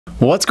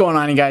What's going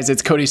on, you guys?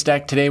 It's Cody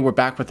Steck. Today we're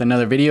back with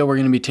another video. We're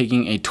going to be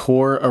taking a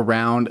tour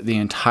around the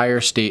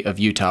entire state of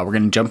Utah. We're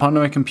going to jump onto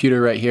my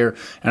computer right here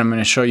and I'm going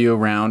to show you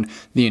around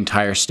the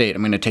entire state.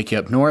 I'm going to take you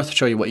up north,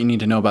 show you what you need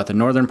to know about the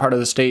northern part of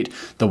the state,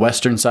 the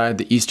western side,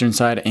 the eastern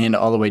side, and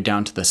all the way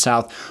down to the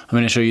south. I'm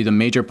going to show you the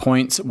major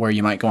points where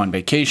you might go on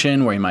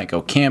vacation, where you might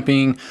go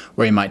camping,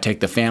 where you might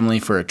take the family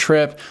for a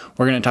trip.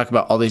 We're going to talk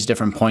about all these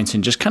different points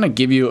and just kind of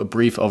give you a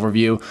brief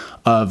overview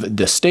of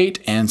the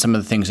state and some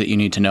of the things that you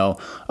need to know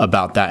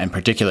about that in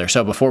particular.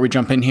 So before we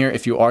jump in here,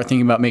 if you are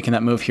thinking about making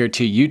that move here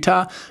to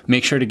Utah,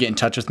 make sure to get in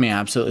touch with me. I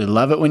absolutely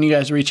love it when you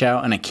guys reach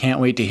out, and I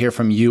can't wait to hear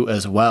from you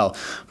as well.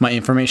 My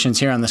information is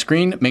here on the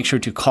screen. Make sure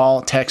to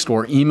call, text,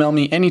 or email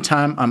me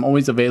anytime. I'm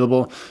always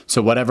available,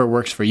 so whatever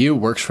works for you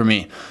works for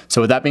me. So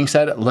with that being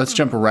said, let's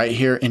jump right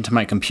here into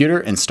my computer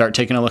and start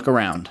taking a look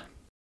around.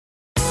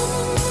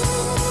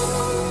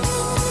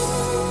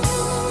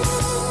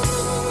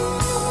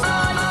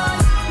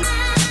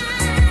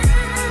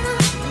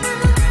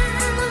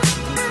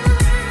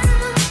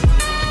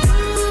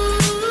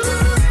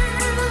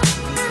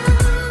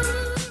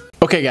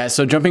 Okay guys,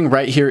 so jumping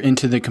right here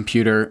into the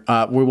computer,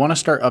 we want to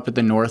start up at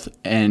the north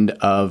end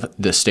of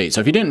the state.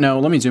 So if you didn't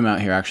know, let me zoom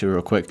out here actually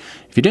real quick.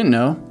 If you didn't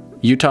know,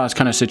 Utah is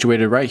kind of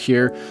situated right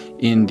here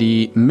in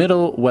the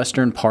middle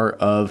western part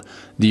of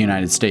the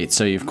United States.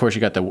 So of course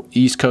you got the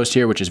east coast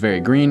here, which is very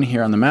green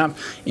here on the map.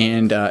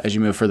 And as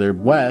you move further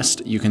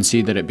west, you can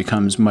see that it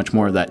becomes much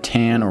more of that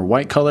tan or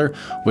white color,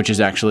 which is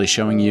actually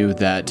showing you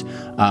that,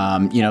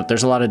 you know,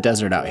 there's a lot of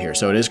desert out here.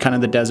 So it is kind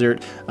of the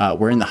desert.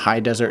 We're in the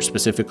high desert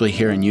specifically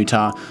here in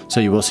Utah.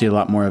 So you will see a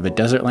lot more of a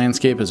desert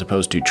landscape as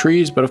opposed to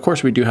trees. But of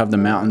course we do have the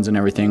mountains and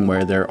everything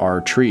where there are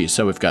trees.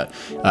 So we've got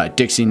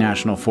Dixie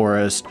National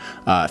Forest,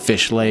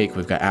 Fish Lake,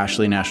 we've got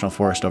Ashley National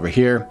Forest over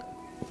here.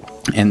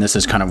 And this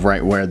is kind of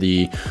right where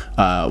the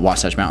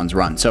Wasatch Mountains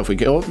run. So if we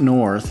go up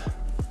north,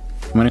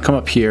 I'm going to come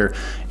up here,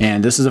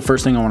 and this is the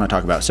first thing I want to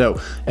talk about. So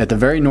at the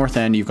very north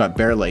end, you've got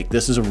Bear Lake.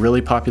 This is a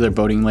really popular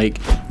boating lake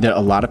that a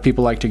lot of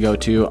people like to go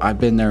to. I've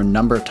been there a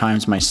number of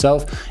times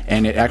myself,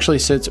 and it actually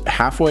sits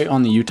halfway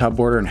on the Utah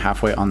border and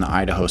halfway on the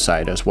Idaho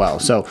side as well.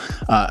 So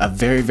a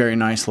very, very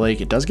nice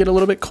lake. It does get a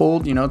little bit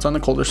cold. You know, it's on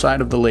the colder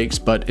side of the lakes,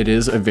 but it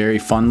is a very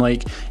fun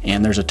lake,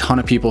 and there's a ton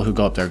of people who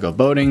go up there, go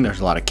boating. There's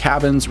a lot of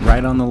cabins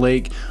right on the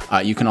lake.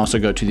 You can also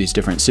go to these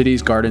different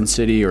cities, Garden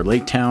City or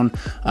Lake Town,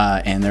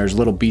 and there's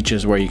little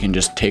beaches where you can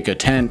just take a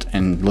tent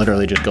and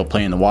literally just go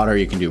play in the water.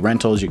 You can do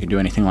rentals, you can do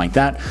anything like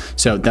that.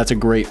 So that's a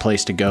great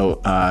place to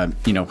go,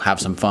 you know, have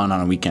some fun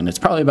on a weekend. It's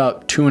probably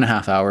about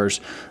 2.5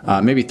 hours,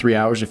 maybe 3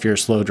 hours if you're a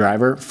slow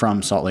driver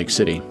from Salt Lake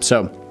City.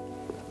 So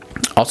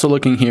also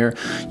looking here,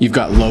 you've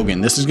got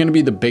Logan. This is going to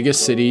be the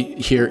biggest city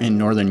here in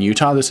northern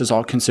Utah. This is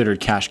all considered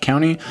Cache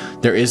County.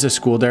 There is a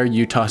school there,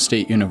 Utah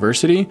State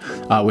University,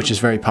 which is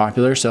very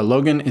popular. So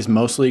Logan is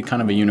mostly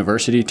kind of a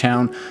university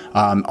town.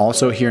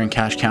 Also here in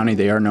Cache County,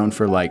 they are known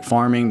for like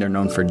farming. They're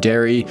known for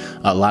dairy.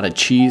 A lot of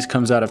cheese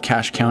comes out of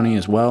Cache County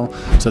as well.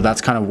 So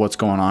that's kind of what's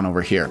going on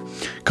over here.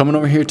 Coming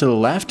over here to the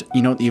left,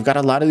 you know, you've got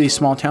a lot of these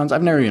small towns.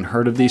 I've never even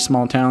heard of these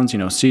small towns, you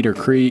know, Cedar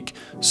Creek,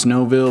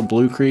 Snowville,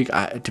 Blue Creek.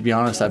 To be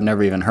honest, I've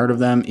never even heard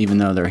of them, even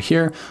though they're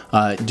here.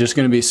 Just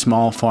going to be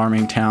small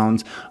farming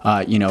towns,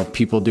 you know,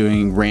 people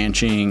doing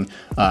ranching,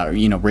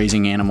 you know,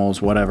 raising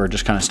animals, whatever,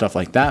 just kind of stuff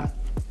like that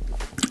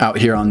out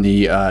here on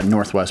the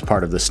northwest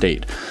part of the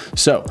state.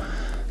 So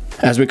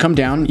as we come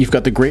down, you've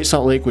got the Great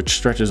Salt Lake, which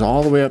stretches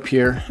all the way up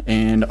here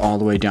and all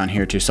the way down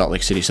here to Salt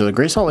Lake City. So the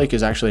Great Salt Lake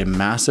is actually a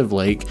massive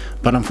lake,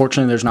 but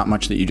unfortunately there's not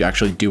much that you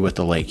actually do with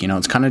the lake. You know,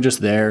 it's kind of just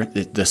there.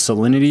 The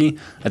salinity,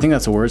 I think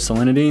that's the word,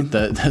 salinity,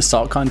 the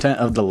salt content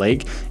of the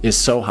lake is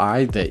so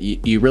high that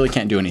you really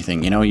can't do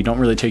anything. You know, you don't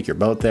really take your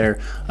boat there.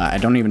 I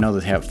don't even know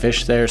that they have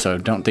fish there, so I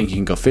don't think you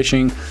can go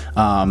fishing.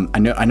 I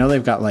know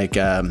they've got like,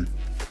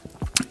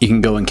 you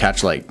can go and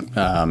catch like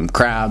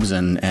crabs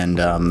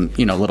and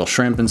you know, little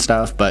shrimp and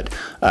stuff, but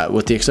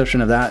with the exception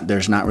of that,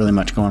 there's not really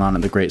much going on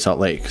at the Great Salt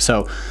Lake.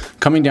 So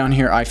coming down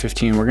here,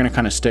 I-15, we're going to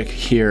kind of stick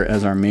here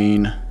as our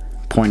main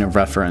point of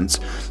reference.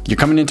 You're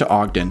coming into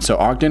Ogden. So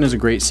Ogden is a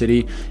great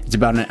city. It's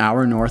about an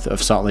hour north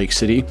of Salt Lake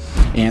City,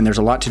 and there's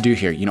a lot to do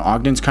here. You know,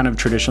 Ogden's kind of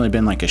traditionally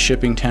been like a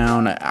shipping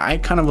town. I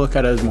kind of look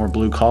at it as more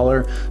blue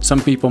collar.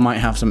 Some people might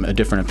have a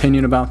different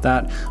opinion about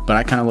that, but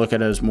I kind of look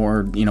at it as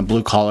more, you know,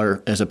 blue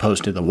collar as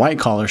opposed to the white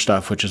collar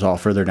stuff, which is all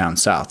further down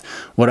south.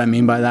 What I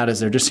mean by that is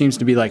there just seems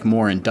to be like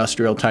more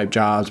industrial type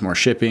jobs, more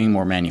shipping,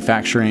 more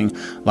manufacturing,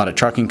 a lot of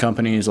trucking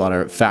companies, a lot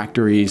of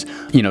factories,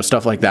 you know,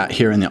 stuff like that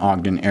here in the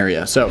Ogden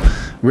area. So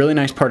really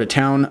nice part of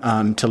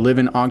town to live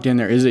in Ogden.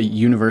 There is a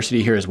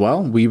university here as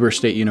well, Weber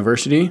State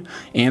University,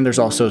 and there's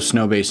also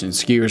Snow Basin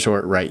Ski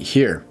Resort right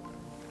here.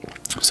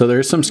 So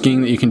there's some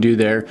skiing that you can do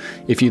there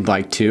if you'd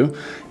like to.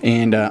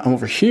 And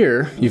over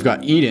here, you've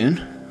got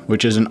Eden,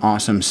 which is an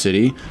awesome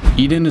city.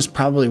 Eden is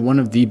probably one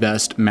of the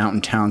best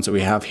mountain towns that we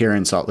have here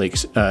in Salt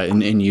Lake,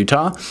 in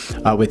Utah,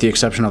 with the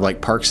exception of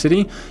like Park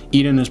City.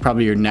 Eden is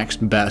probably your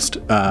next best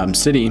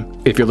city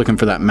if you're looking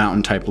for that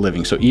mountain type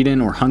living. So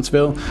Eden or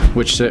Huntsville,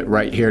 which sit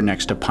right here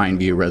next to Pine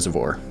View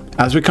Reservoir.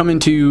 As we come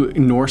into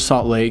North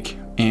Salt Lake,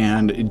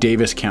 and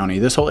Davis County.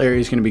 This whole area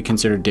is going to be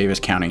considered Davis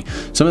County.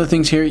 Some of the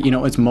things here, you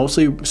know, it's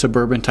mostly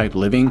suburban type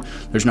living.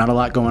 There's not a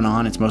lot going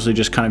on. It's mostly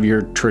just kind of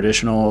your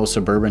traditional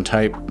suburban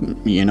type,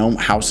 you know,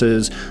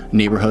 houses,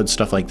 neighborhoods,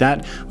 stuff like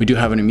that. We do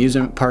have an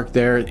amusement park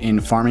there in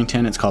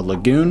Farmington. It's called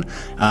Lagoon.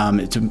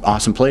 It's an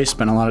awesome place.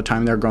 Spent a lot of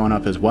time there growing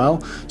up as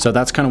well. So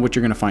that's kind of what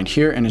you're going to find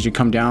here. And as you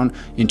come down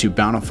into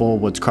Bountiful,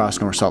 Woods Cross,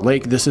 North Salt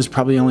Lake, this is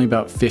probably only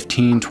about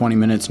 15-20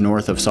 minutes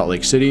north of Salt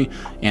Lake City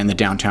and the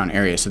downtown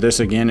area. So this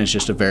again is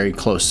just a very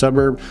close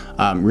suburb,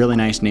 really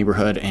nice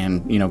neighborhood,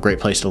 and you know, great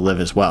place to live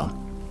as well.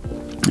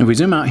 If we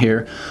zoom out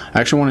here,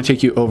 I actually want to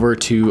take you over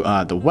to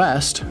the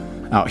west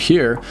out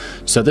here.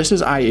 So this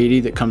is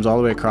I-80 that comes all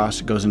the way across.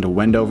 It goes into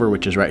Wendover,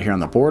 which is right here on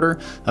the border.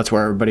 That's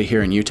where everybody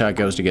here in Utah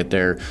goes to get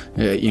their,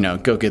 you know,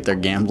 go get their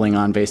gambling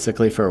on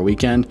basically for a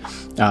weekend.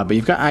 But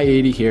you've got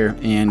I-80 here,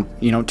 and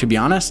you know, to be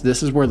honest,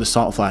 this is where the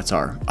salt flats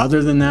are.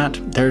 Other than that,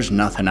 there's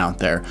nothing out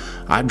there.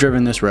 I've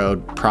driven this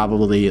road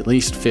probably at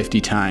least 50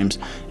 times,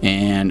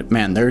 and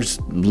man, there's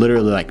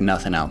literally like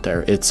nothing out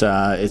there.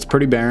 It's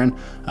pretty barren.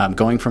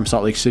 Going from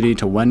Salt Lake City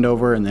to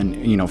Wendover, and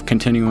then you know,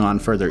 continuing on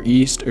further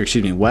east, or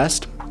excuse me,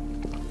 west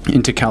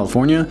into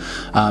California,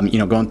 you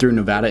know, going through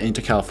Nevada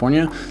into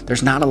California,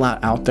 there's not a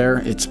lot out there.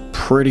 It's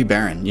pretty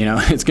barren. You know,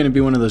 it's going to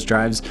be one of those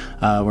drives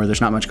where there's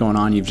not much going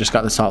on. You've just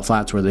got the salt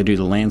flats where they do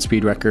the land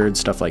speed records,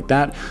 stuff like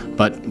that.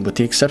 But with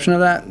the exception of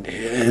that,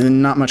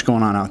 not much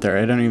going on out there.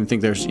 I don't even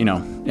think there's, you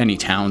know, any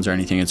towns or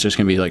anything. It's just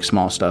going to be like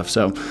small stuff.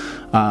 So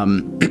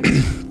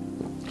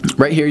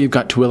right here, you've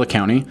got Tooele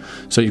County.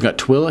 So you've got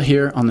Tooele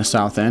here on the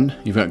south end,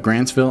 you've got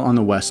Grantsville on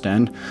the west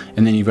end,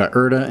 and then you've got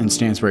Erta and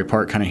Stansbury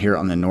Park kind of here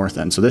on the north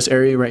end. So this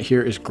area right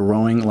here is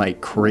growing like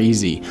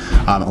crazy.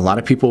 A lot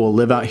of people will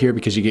live out here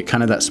because you get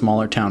kind of that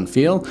smaller town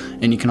feel,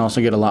 and you can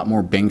also get a lot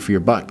more bang for your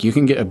buck. You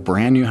can get a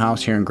brand new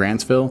house here in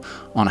Grantsville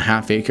on a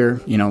half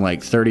acre, you know,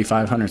 like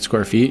 3,500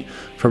 square feet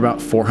for about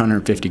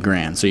 450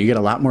 grand. So you get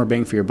a lot more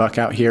bang for your buck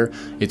out here.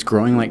 It's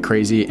growing like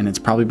crazy, and it's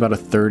probably about a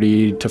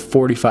 30 to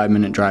 45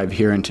 minute drive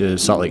here into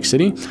Salt Lake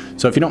City.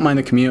 So if you don't mind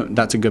the commute,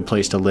 that's a good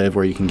place to live,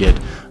 where you can get,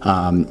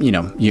 you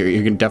know,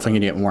 you're definitely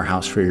gonna get more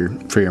house for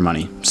your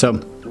money.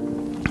 So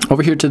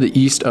over here to the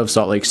east of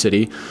Salt Lake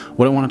City,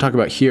 what I want to talk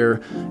about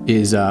here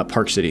is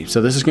Park City.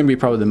 So this is going to be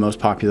probably the most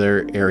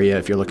popular area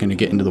if you're looking to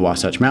get into the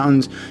Wasatch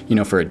Mountains, you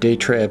know, for a day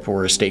trip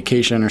or a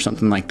staycation or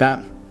something like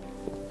that.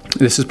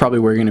 This is probably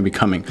where you're going to be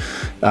coming.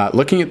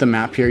 Looking at the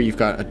map here, you've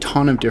got a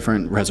ton of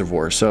different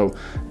reservoirs. So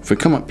if we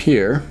come up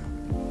here,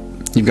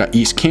 you've got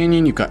East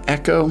Canyon, you've got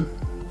Echo.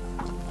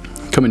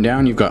 Coming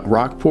down, you've got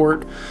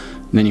Rockport.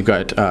 And then you've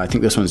got, I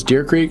think this one's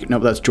Deer Creek.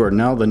 Nope, that's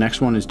Jordanelle. The next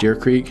one is Deer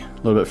Creek,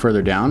 a little bit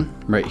further down,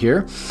 right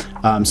here.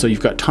 So you've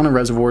got a ton of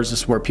reservoirs.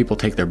 This is where people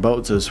take their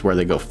boats. This is where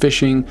they go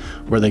fishing,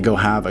 where they go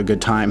have a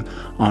good time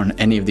on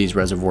any of these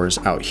reservoirs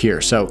out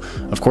here. So,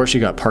 of course, you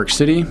got Park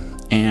City.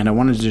 And I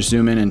wanted to just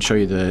zoom in and show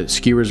you the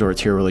ski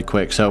resorts here really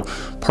quick. So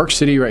Park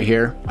City right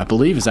here, I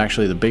believe, is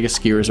actually the biggest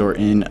ski resort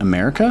in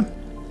America.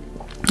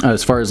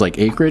 As far as like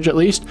acreage at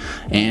least,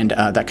 and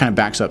that kind of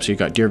backs up. So you've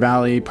got Deer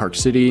Valley, Park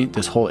City,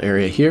 this whole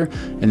area here,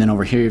 and then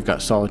over here you've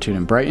got Solitude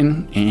and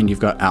Brighton, and you've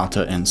got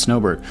Alta and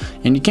Snowbird.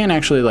 And you can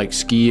actually like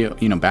ski,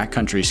 you know,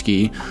 backcountry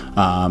ski,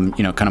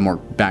 you know, kind of more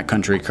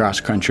backcountry, cross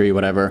country,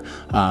 whatever,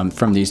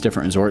 from these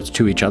different resorts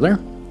to each other.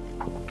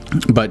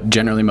 But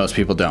generally most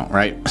people don't,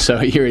 right?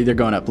 So you're either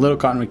going up Little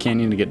Cottonwood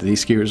Canyon to get to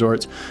these ski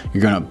resorts,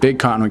 you're going up Big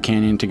Cottonwood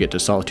Canyon to get to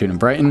Solitude and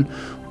Brighton,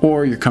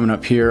 or you're coming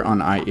up here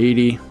on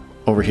I-80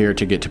 over here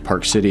to get to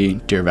Park City,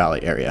 Deer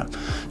Valley area.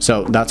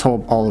 So that's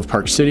all of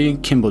Park City.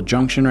 Kimball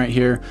Junction right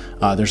here.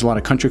 There's a lot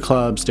of country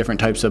clubs,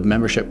 different types of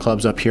membership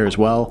clubs up here as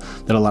well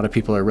that a lot of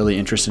people are really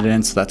interested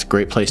in. So that's a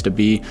great place to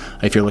be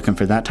if you're looking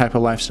for that type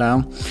of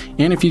lifestyle.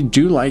 And if you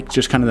do like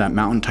just kind of that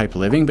mountain type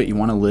living, but you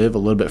want to live a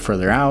little bit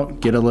further out,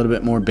 get a little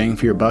bit more bang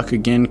for your buck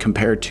again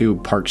compared to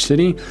Park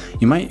City,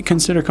 you might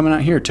consider coming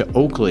out here to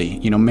Oakley,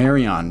 you know,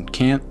 Marion,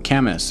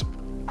 Camas,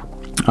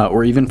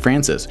 or even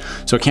Francis.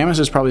 So Camas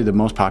is probably the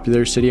most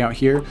popular city out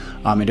here.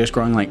 It is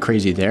growing like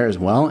crazy there as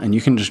well, and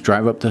you can just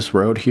drive up this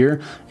road here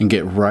and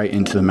get right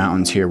into the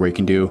mountains here, where you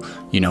can do,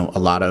 you know, a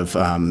lot of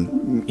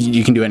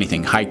you can do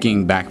anything: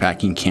 hiking,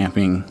 backpacking,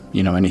 camping,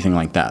 you know, anything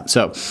like that.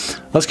 So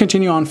let's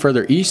continue on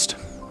further east.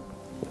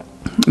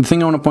 The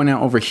thing I want to point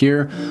out over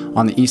here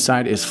on the east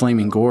side is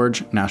Flaming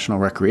Gorge National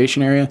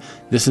Recreation Area.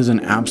 This is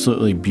an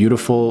absolutely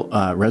beautiful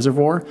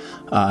reservoir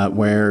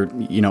where,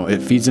 you know,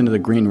 it feeds into the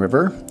Green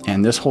River,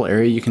 and this whole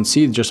area you can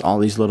see just all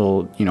these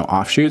little, you know,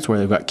 offshoots where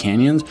they've got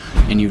canyons,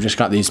 and you've just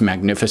got these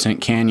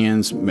magnificent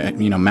canyons,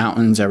 you know,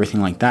 mountains,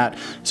 everything like that.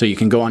 So you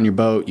can go on your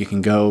boat, you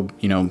can go,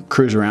 you know,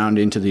 cruise around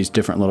into these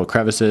different little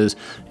crevices,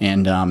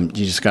 and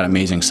you just got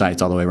amazing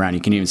sights all the way around.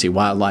 You can even see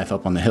wildlife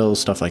up on the hills,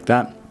 stuff like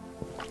that.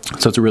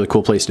 So it's a really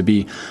cool place to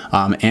be.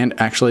 And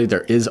actually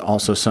there is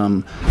also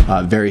some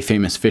very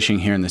famous fishing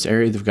here in this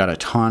area. They've got a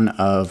ton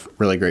of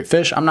really great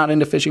fish. I'm not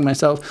into fishing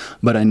myself,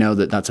 but I know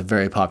that that's a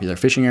very popular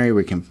fishing area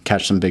where you can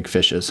catch some big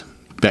fishes.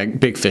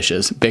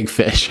 Big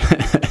fish.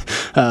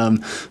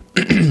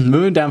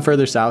 Moving down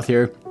further south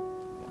here,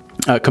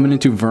 Coming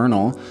into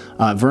Vernal.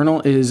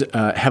 Vernal is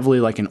heavily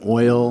like an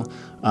oil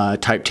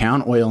type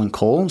town, oil and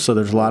coal. So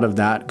there's a lot of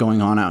that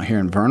going on out here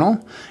in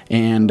Vernal.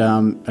 And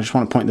I just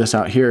want to point this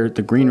out here.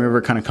 The Green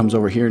River kind of comes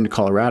over here into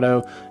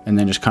Colorado and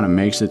then just kind of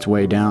makes its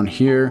way down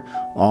here,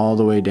 all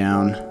the way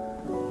down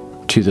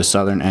to the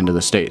southern end of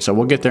the state. So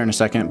we'll get there in a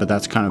second, but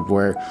that's kind of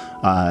where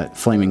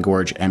Flaming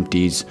Gorge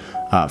empties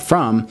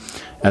from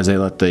as they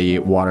let the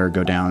water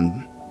go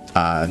down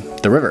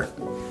the river.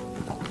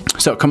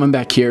 So coming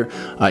back here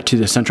to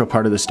the central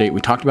part of the state, we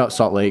talked about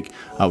Salt Lake.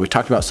 We've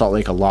talked about Salt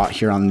Lake a lot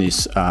here on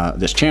this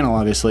channel,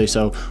 obviously.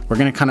 So we're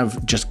going to kind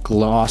of just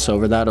gloss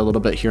over that a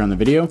little bit here on the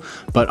video.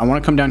 But I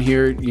want to come down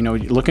here, you know,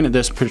 looking at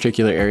this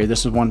particular area.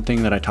 This is one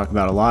thing that I talk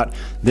about a lot.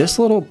 This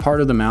little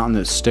part of the mountain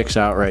that sticks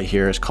out right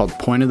here is called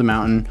Point of the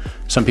Mountain.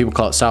 Some people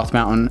call it South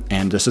Mountain,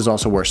 and this is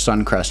also where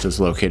Suncrest is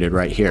located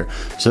right here.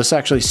 So this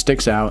actually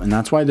sticks out, and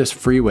that's why this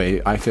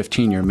freeway,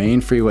 I-15, your main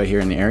freeway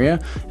here in the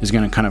area, is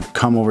going to kind of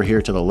come over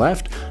here to the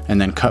left and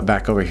then cut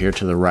back over here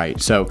to the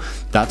right. So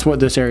that's what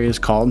this area is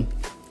called.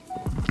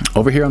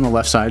 Over here on the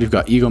left side, you've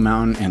got Eagle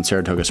Mountain and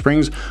Saratoga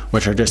Springs,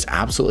 which are just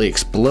absolutely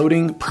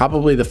exploding.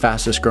 Probably the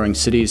fastest growing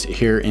cities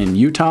here in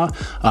Utah.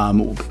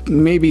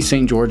 Maybe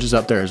St. George is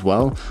up there as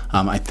well.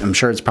 I'm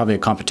sure it's probably a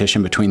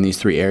competition between these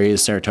three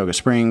areas: Saratoga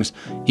Springs,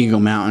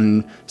 Eagle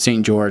Mountain,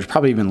 St. George,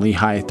 probably even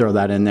Lehigh, throw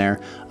that in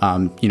there.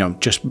 You know,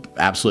 just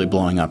absolutely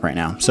blowing up right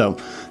now. So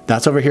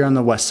that's over here on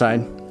the west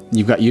side.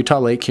 You've got Utah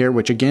Lake here,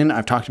 which again,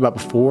 I've talked about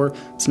before.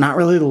 It's not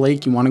really the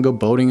lake you want to go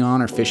boating on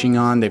or fishing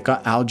on. They've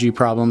got algae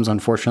problems,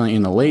 unfortunately,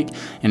 in the lake,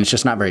 and it's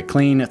just not very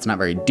clean. It's not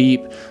very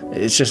deep.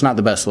 It's just not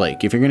the best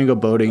lake. If you're going to go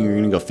boating, you're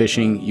going to go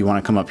fishing, you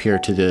want to come up here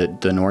to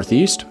the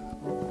northeast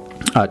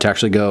to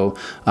actually go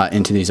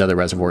into these other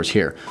reservoirs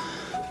here.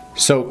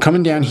 So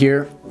coming down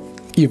here,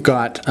 you've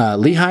got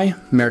Lehigh,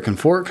 American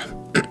Fork,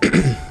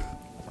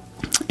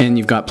 and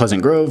you've got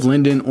Pleasant Grove,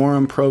 Linden,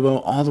 Orem, Provo,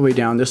 all the way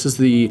down. This is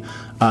the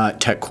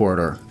tech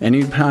corridor.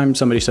 Anytime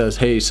somebody says,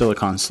 hey,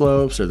 Silicon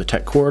Slopes or the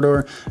tech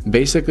corridor,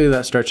 basically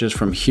that stretches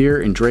from here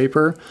in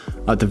Draper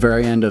at the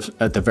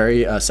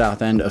very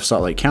south end of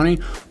Salt Lake County,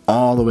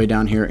 all the way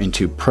down here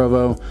into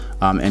Provo,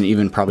 and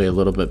even probably a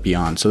little bit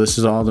beyond. So this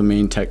is all the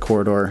main tech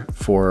corridor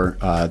for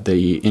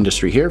the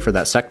industry here for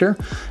that sector.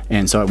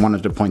 And so I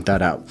wanted to point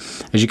that out.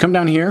 As you come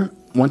down here,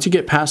 once you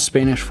get past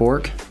Spanish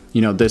Fork,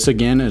 you know, this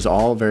again is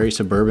all very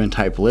suburban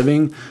type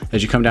living.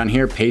 As you come down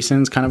here,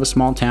 Payson's kind of a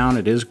small town.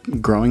 It is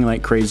growing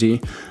like crazy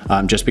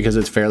just because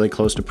it's fairly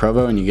close to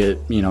Provo, and you get,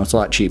 you know, it's a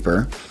lot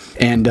cheaper.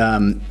 And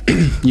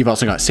you've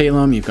also got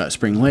Salem, you've got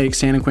Spring Lake,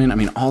 Santaquin. I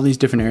mean, all these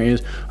different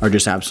areas are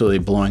just absolutely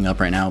blowing up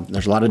right now.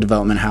 There's a lot of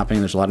development happening.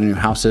 There's a lot of new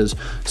houses.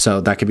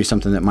 So that could be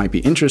something that might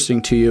be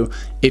interesting to you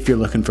if you're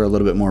looking for a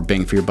little bit more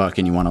bang for your buck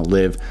and you want to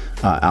live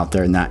out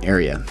there in that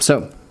area.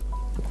 So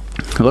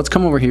let's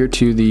come over here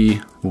to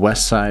the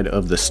west side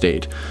of the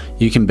state.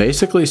 You can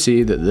basically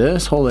see that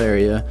this whole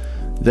area,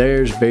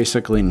 there's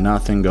basically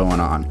nothing going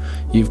on.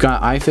 You've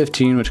got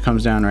I-15, which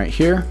comes down right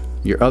here.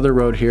 Your other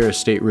road here is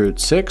State Route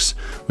 6,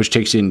 which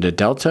takes you into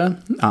Delta.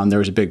 There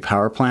was a big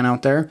power plant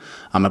out there.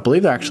 I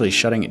believe they're actually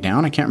shutting it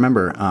down. I can't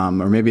remember,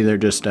 or maybe they're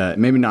just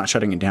maybe not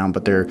shutting it down,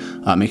 but they're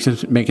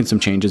making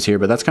some changes here.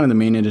 But that's kind of the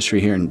main industry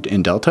here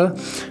in Delta.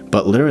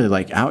 But literally,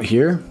 like out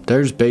here,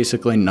 there's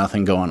basically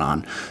nothing going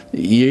on.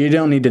 You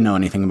don't need to know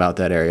anything about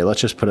that area.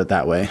 Let's just put it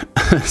that way.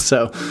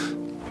 So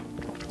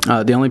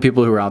the only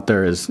people who are out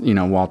there is, you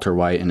know, Walter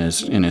White in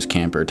his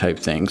camper type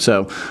thing.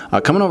 So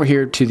coming over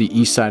here to the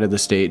east side of the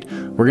state,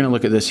 we're going to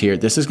look at this here.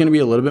 This is going to be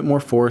a little bit more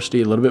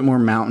foresty, a little bit more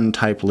mountain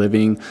type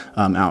living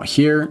out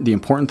here. The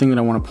important thing that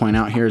I want to point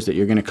out here is that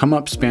you're going to come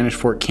up Spanish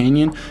Fork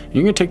Canyon, and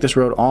you're going to take this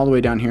road all the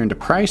way down here into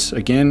Price.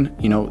 Again,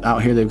 you know,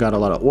 out here they've got a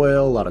lot of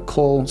oil, a lot of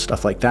coal,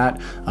 stuff like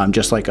that,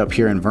 just like up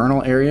here in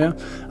Vernal area.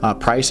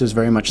 Price is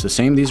very much the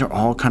same. These are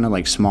all kind of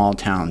like small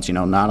towns, you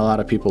know, not a lot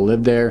of people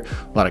live there,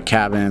 a lot of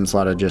cabins, a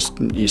lot of just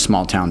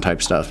small town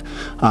type stuff.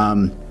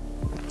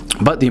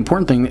 But the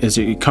important thing is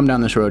that you come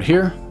down this road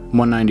here,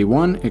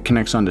 191, it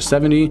connects onto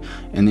 70,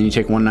 and then you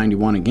take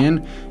 191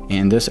 again,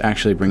 and this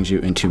actually brings you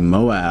into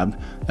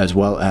Moab, as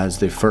well as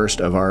the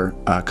first of our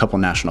couple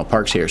national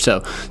parks here.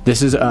 So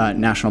this is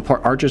National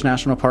Park, Arches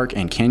National Park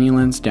and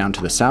Canyonlands down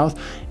to the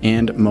south,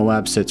 and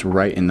Moab sits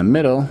right in the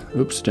middle.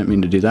 Oops, didn't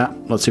mean to do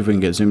that. Let's see if we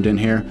can get zoomed in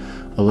here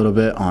a little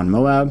bit on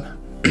Moab.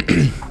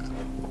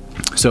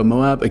 So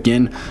Moab,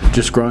 again,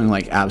 just growing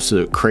like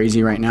absolute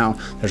crazy right now.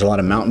 There's a lot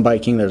of mountain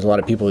biking. There's a lot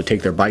of people who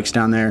take their bikes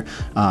down there.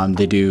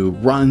 They do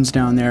runs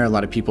down there. A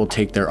lot of people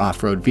take their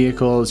off-road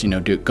vehicles, you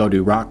know, go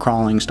do rock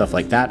crawling, stuff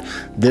like that.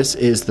 This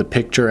is the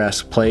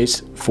picturesque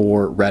place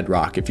for Red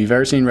Rock. If you've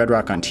ever seen Red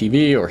Rock on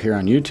TV or here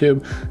on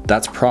YouTube,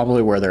 that's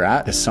probably where they're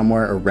at, is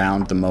somewhere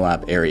around the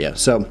Moab area.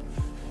 So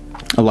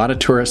a lot of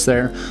tourists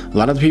there. A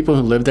lot of the people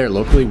who live there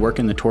locally work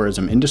in the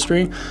tourism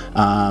industry,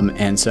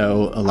 and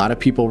so a lot of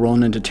people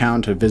rolling into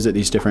town to visit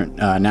these different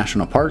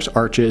national parks,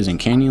 Arches and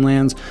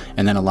Canyonlands,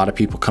 and then a lot of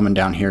people coming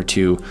down here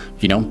to,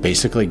 you know,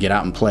 basically get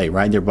out and play,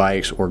 ride their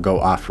bikes, or go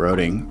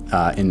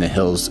off-roading in the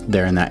hills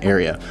there in that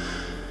area.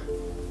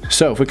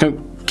 So if we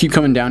keep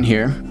coming down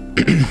here,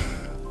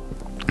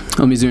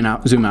 Let me zoom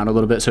out a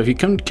little bit. So if you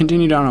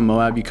continue down on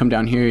Moab, you come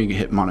down here, you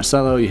hit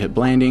Monticello, you hit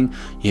Blanding,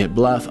 you hit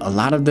Bluff. A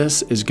lot of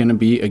this is going to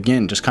be,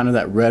 again, just kind of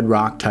that red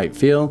rock type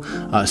feel.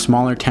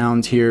 Smaller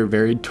towns here,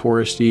 very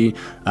touristy,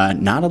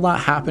 not a lot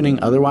happening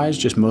otherwise,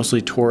 just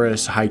mostly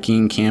tourists,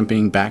 hiking,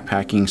 camping,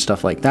 backpacking,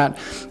 stuff like that.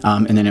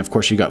 And then of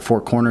course you got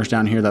Four Corners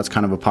down here. That's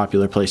kind of a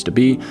popular place to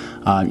be,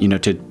 you know,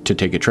 to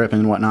take a trip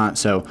and whatnot.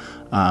 So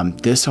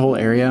this whole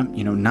area,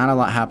 you know, not a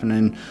lot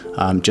happening,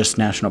 just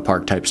national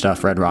park type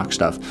stuff, red rock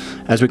stuff.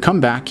 As we come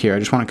back here, I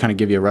just want to kind of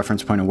give you a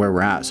reference point of where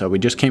we're at. So we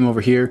just came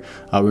over here,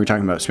 we were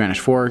talking about Spanish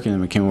Fork, and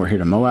then we came over here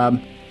to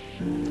Moab.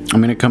 I'm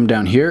going to come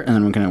down here, and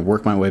then I'm going to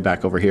work my way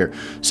back over here.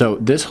 So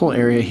this whole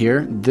area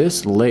here,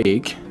 this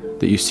lake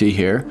that you see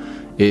here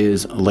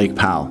is Lake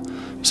Powell.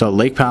 So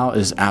Lake Powell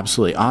is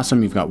absolutely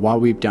awesome. You've got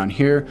Waweep down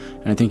here,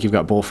 and I think you've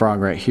got Bullfrog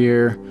right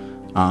here.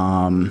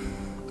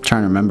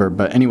 Trying to remember,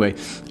 but anyway,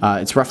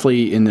 it's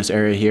roughly in this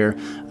area here.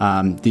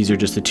 These are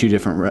just the two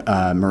different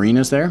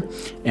marinas there.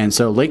 And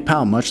so Lake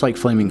Powell, much like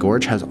Flaming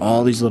Gorge, has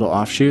all these little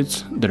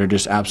offshoots that are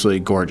just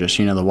absolutely gorgeous.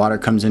 You know, the water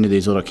comes into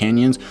these little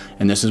canyons,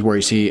 and this is where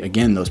you see,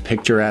 again, those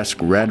picturesque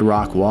red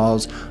rock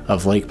walls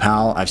of Lake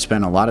Powell. I've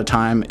spent a lot of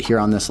time here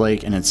on this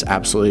lake, and it's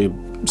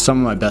absolutely, some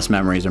of my best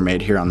memories are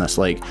made here on this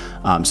lake.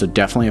 So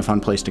definitely a fun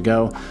place to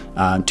go.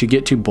 To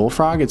get to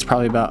Bullfrog, it's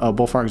probably about, oh,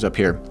 Bullfrog's up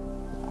here.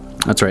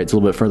 That's right, it's a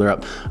little bit further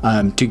up.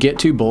 To get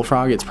to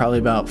Bullfrog, it's probably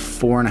about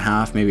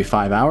 4.5, maybe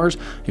 5 hours.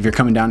 If you're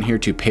coming down here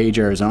to Page,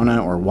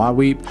 Arizona, or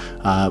Waweep,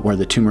 where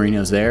the two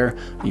marinas there,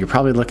 you're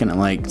probably looking at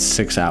like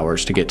 6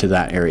 hours to get to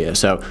that area.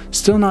 So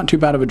still not too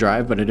bad of a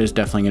drive, but it is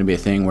definitely gonna be a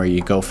thing where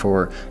you go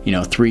for, you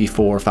know, 3,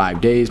 4,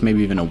 5 days,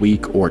 maybe even a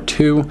week or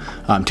two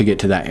to get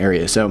to that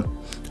area. So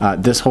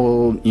this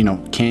whole, you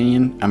know,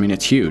 canyon, I mean,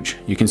 it's huge.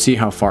 You can see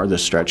how far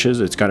this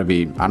stretches. It's got to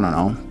be, I don't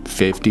know,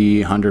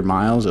 50, 100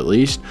 miles at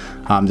least.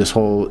 This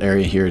whole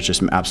area here is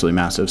just absolutely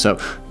massive. So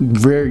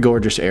very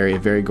gorgeous area,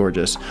 very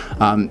gorgeous.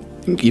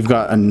 You've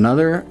got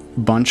another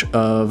bunch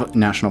of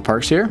national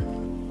parks here.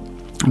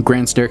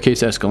 Grand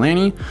Staircase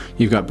Escalante,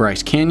 you've got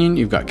Bryce Canyon,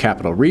 you've got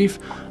Capitol Reef.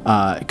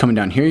 Coming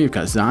down here, you've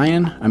got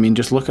Zion. I mean,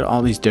 just look at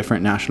all these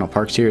different national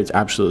parks here. It's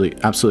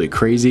absolutely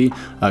crazy.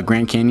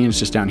 Grand Canyon is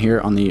just down here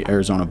on the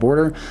Arizona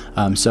border.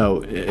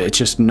 So it's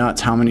just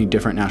nuts how many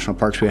different national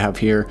parks we have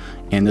here,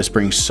 and this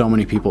brings so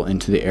many people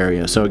into the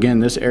area. So again,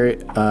 this area,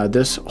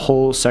 this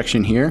whole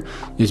section here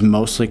is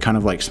mostly kind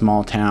of like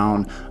small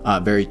town,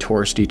 very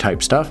touristy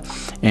type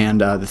stuff. And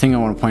the thing I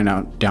want to point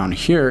out down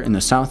here in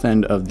the south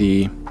end of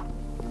the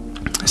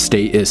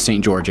state is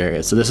St. George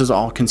area. So this is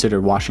all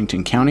considered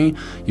Washington County.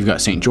 You've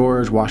got St.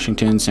 George,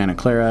 Washington, Santa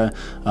Clara,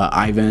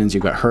 Ivins,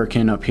 you've got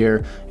Hurricane up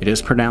here. It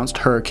is pronounced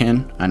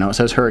Hurricane. I know it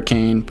says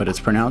hurricane, but it's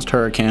pronounced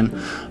Hurricane.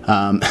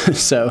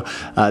 So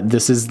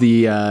this is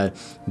the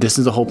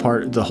whole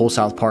part, the whole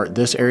south part.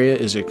 This area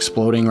is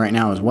exploding right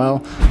now as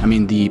well. I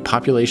mean, the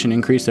population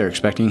increase they're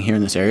expecting here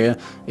in this area,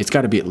 it's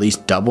got to be at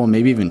least double,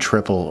 maybe even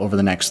triple over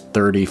the next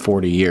 30,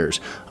 40 years.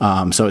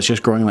 So it's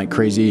just growing like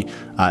crazy.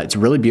 It's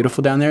really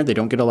beautiful down there. They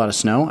don't get a lot of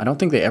snow. I don't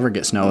think they ever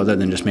get snow other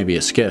than just maybe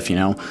a skiff, you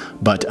know,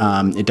 but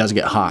it does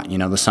get hot. You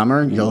know, the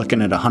summer, you're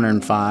looking at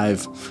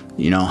 105,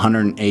 you know,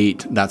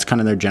 108. That's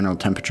kind of their general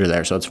temperature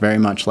there. So it's very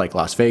much like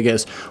Las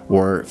Vegas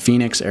or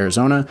Phoenix,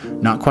 Arizona.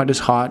 Not quite as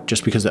hot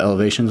just because the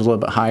elevation is a little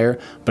bit higher,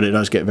 but it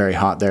does get very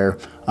hot there.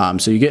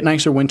 So you get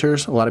nicer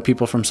winters. A lot of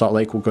people from Salt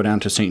Lake will go down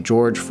to St.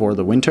 George for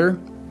the winter,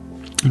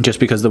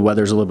 just because the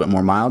weather's a little bit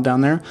more mild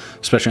down there.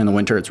 Especially in the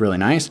winter, it's really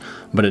nice,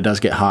 but it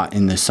does get hot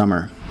in this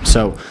summer.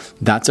 So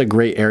that's a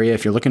great area.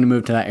 If you're looking to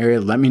move to that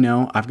area, let me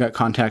know. I've got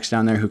contacts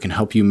down there who can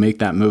help you make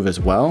that move as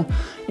well.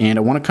 And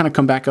I want to kind of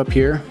come back up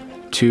here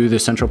to the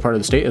central part of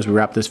the state as we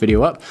wrap this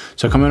video up.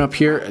 So coming up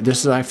here,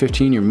 this is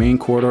I-15, your main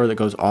corridor that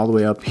goes all the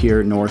way up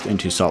here north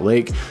into Salt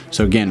Lake.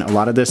 So again, a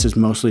lot of this is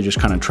mostly just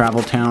kind of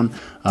travel town,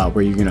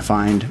 where you're gonna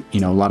find, you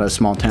know, a lot of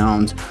small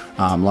towns,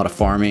 a lot of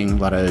farming, a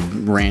lot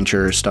of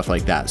ranchers, stuff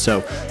like that.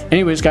 So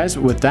anyways, guys,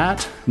 with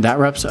that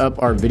wraps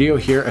up our video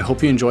here. I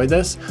hope you enjoyed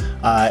this.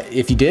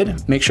 If you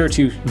did, make sure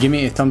to give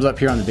me a thumbs up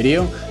here on the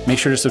video. Make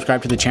sure to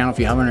subscribe to the channel if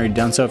you haven't already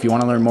done so. If you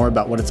want to learn more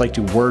about what it's like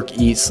to work,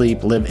 eat,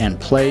 sleep, live, and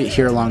play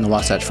here along the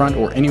Wasatch Front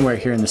or anywhere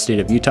here in the state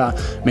of Utah,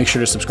 make sure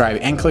to subscribe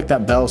and click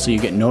that bell so you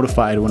get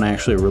notified when I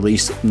actually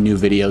release new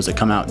videos that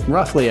come out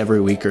roughly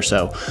every week or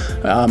so.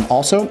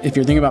 Also, if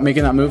you're thinking about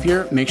making that move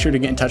here, make sure to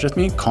get in touch with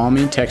me. Call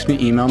me, text me,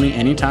 email me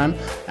anytime.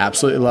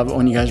 Absolutely love it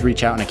when you guys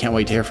reach out, and I can't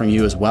wait to hear from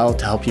you as well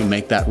to help you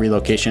make that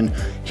relocation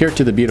here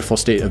to the beautiful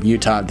state of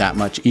Utah that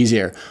much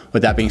easier.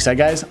 With that being said,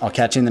 guys, I'll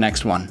catch you in the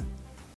next one.